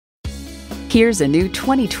Here's a new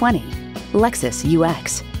 2020 Lexus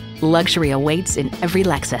UX. Luxury awaits in every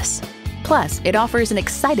Lexus. Plus, it offers an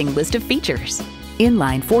exciting list of features.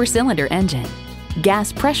 Inline 4-cylinder engine,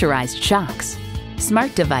 gas pressurized shocks,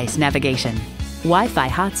 smart device navigation, Wi-Fi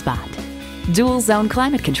hotspot, dual zone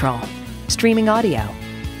climate control, streaming audio,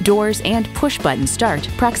 doors and push-button start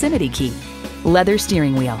proximity key, leather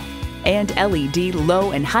steering wheel, and LED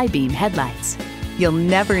low and high beam headlights. You'll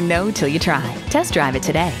never know till you try. Test drive it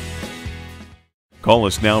today. Call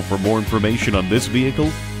us now for more information on this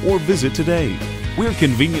vehicle or visit today. We're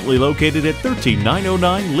conveniently located at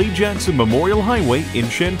 13909 Lee Jackson Memorial Highway in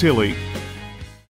Chantilly.